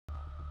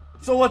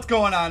So what's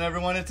going on,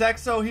 everyone? It's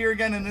XO here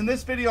again, and in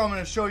this video I'm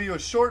going to show you a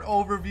short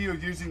overview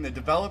of using the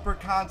developer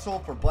console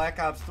for Black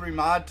Ops 3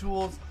 Mod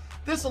Tools.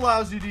 This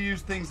allows you to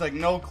use things like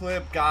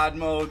Noclip, God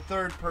Mode,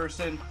 third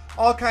person,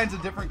 all kinds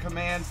of different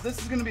commands. This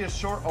is going to be a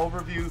short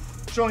overview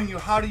showing you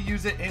how to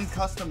use it in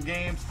custom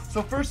games.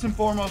 So first and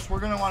foremost, we're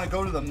going to want to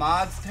go to the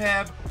Mods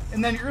tab,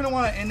 and then you're going to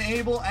want to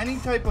enable any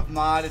type of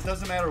mod. It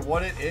doesn't matter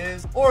what it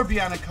is, or be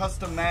on a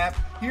custom map.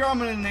 Here I'm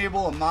going to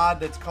enable a mod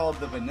that's called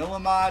the Vanilla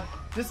mod.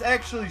 This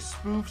actually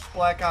spoofs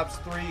Black Ops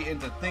 3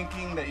 into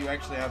thinking that you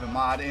actually have a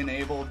mod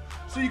enabled,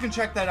 so you can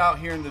check that out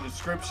here in the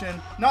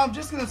description. Now I'm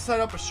just going to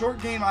set up a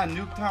short game on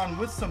Nuketown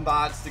with some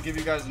bots to give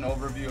you guys an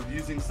overview of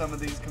using some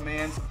of these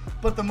commands.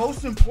 But the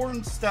most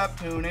important step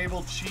to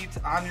enable cheats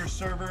on your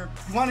server,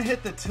 you want to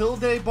hit the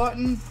tilde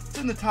button. It's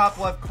in the top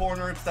left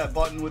corner. It's that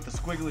button with the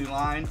squiggly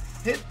line.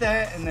 Hit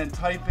that and then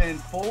type in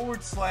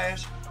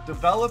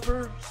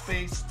 /developer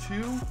space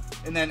 2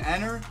 and then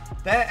enter.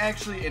 That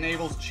actually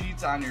enables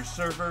cheats on your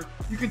server.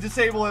 You can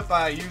disable it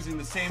by using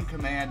the same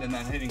command and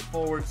then hitting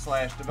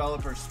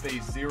 /developer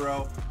space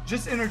 0.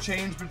 Just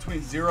interchange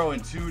between 0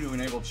 and 2 to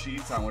enable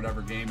cheats on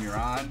whatever game you're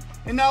on.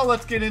 And now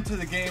let's get into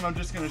the game. I'm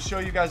just going to show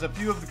you guys a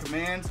few of the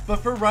commands, but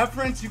for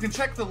reference you can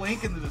check the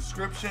link in the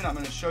description. I'm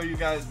going to show you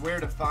guys where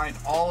to find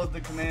all of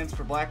the commands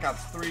for Black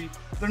Ops 3.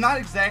 They're not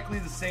exactly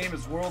the same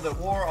as World at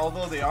War,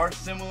 although they are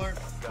similar.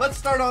 Let's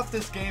start off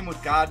this game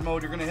with God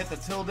Mode. You're going to hit the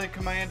tilde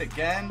command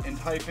again and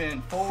type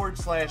in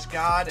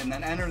 /God and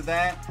then enter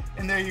that,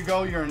 and there you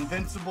go, you're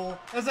invincible.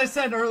 As I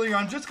said earlier,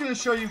 I'm just going to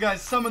show you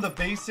guys some of the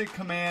basic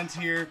commands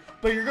here,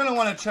 but you're going to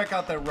want to check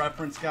out that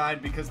reference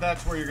guide because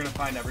that's where you're going to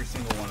find every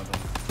single one of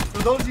them.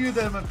 For those of you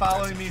that have been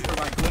following me for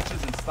my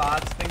glitches and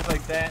spots, things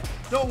like that,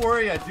 don't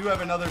worry, I do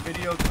have another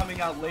video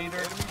coming out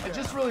later. I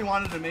just really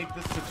wanted to make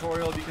this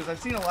tutorial because I've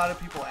seen a lot of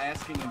people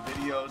asking in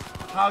videos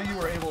how you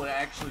were able to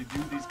actually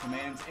do these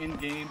commands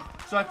in-game.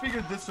 So I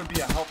figured this would be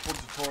a helpful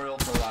tutorial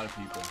for a lot of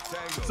people.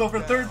 So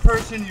for third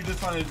person, you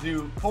just want to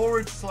do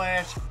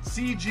 /CG_third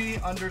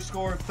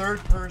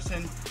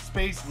person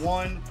space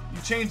 1.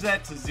 You change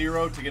that to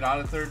 0 to get out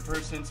of third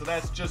person. So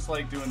that's just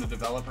like doing the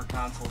developer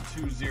console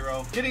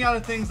 2-0. Getting out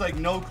of things like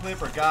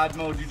Noclip or God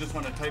Mode, you just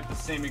want to type the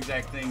same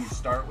exact thing you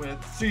start with.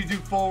 So you do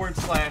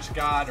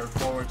 /God or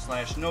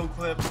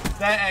 /Noclip.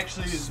 That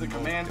actually is the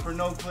command for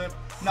Noclip.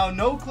 Now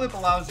Noclip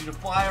allows you to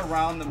fly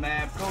around the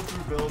map, go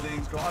through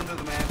buildings, go under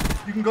the map.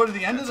 You can go to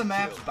the end of the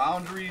map's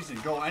boundaries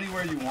and go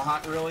anywhere you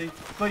want, really.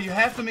 But you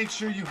have to make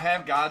sure you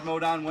have God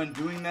Mode on when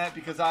doing that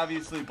because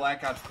obviously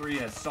Black Ops 3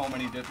 has so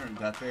many different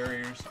death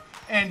barriers.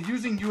 And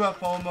using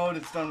UFO mode,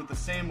 it's done with the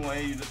same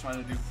way. You just want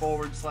to do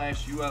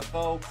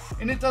 /UFO,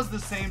 and it does the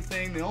same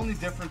thing. The only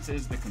difference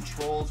is the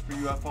controls for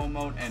UFO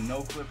mode and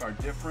Noclip are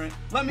different.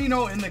 Let me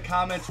know in the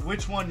comments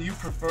which one you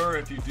prefer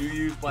if you do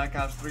use Black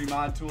Ops 3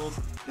 Mod Tools.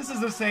 This is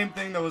the same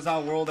thing that was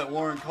on World at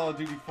War and Call of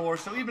Duty 4,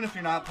 so even if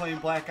you're not playing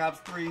Black Ops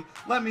 3,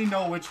 let me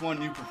know which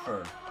one you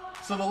prefer.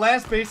 So the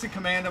last basic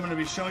command I'm going to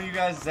be showing you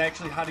guys is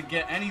actually how to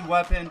get any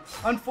weapon.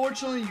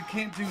 Unfortunately, you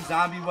can't do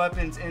zombie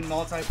weapons in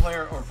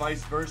multiplayer or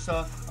vice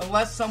versa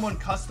unless someone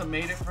custom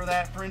made it for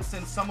that. For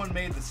instance, someone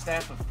made the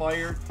Staff of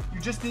Fire. You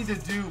just need to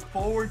do /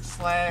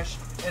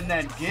 and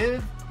then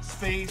give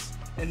space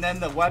and then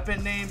the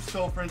weapon name.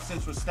 So for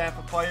instance, with Staff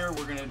of Fire,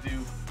 we're going to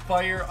do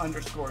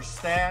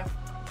fire_staff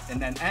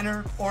and then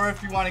enter. Or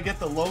if you want to get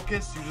the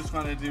locust, you just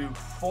want to do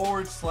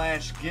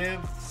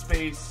 /give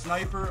space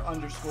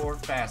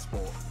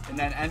sniper_fastball and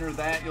then enter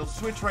that. You'll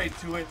switch right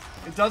to it.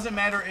 It doesn't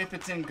matter if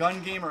it's in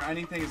gun game or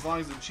anything, as long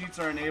as the cheats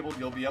are enabled,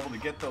 you'll be able to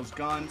get those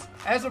guns.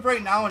 As of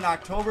right now in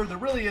October, there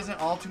really isn't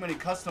all too many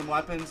custom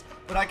weapons,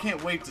 but I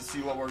can't wait to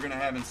see what we're going to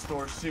have in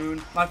store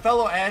soon. My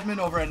fellow admin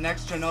over at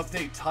Next Gen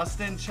Update,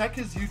 Tustin, check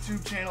his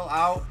YouTube channel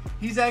out.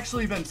 He's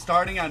actually been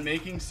starting on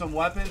making some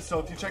weapons, so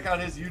if you check out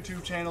his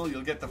YouTube channel,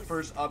 you'll get the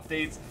first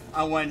updates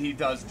on when he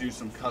does do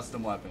some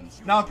custom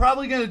weapons. Now I'm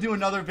probably going to do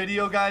another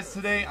video, guys,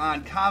 today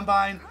on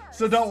Combine,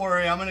 so don't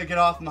worry, I'm going to get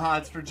off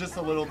mods for just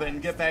a little bit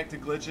and get back to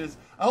glitches.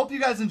 I hope you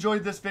guys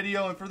enjoyed this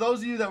video, and for those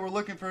of you that were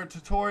looking for a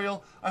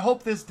tutorial, I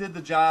hope this did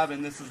the job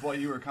and this is what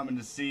you were coming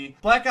to see.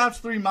 Black Ops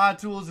 3 Mod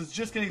Tools is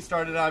just getting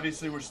started.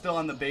 Obviously, we're still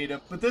on the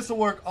beta, but this will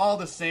work all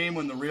the same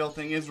when the real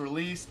thing is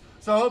released.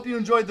 So I hope you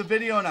enjoyed the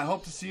video, and I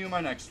hope to see you in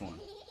my next one.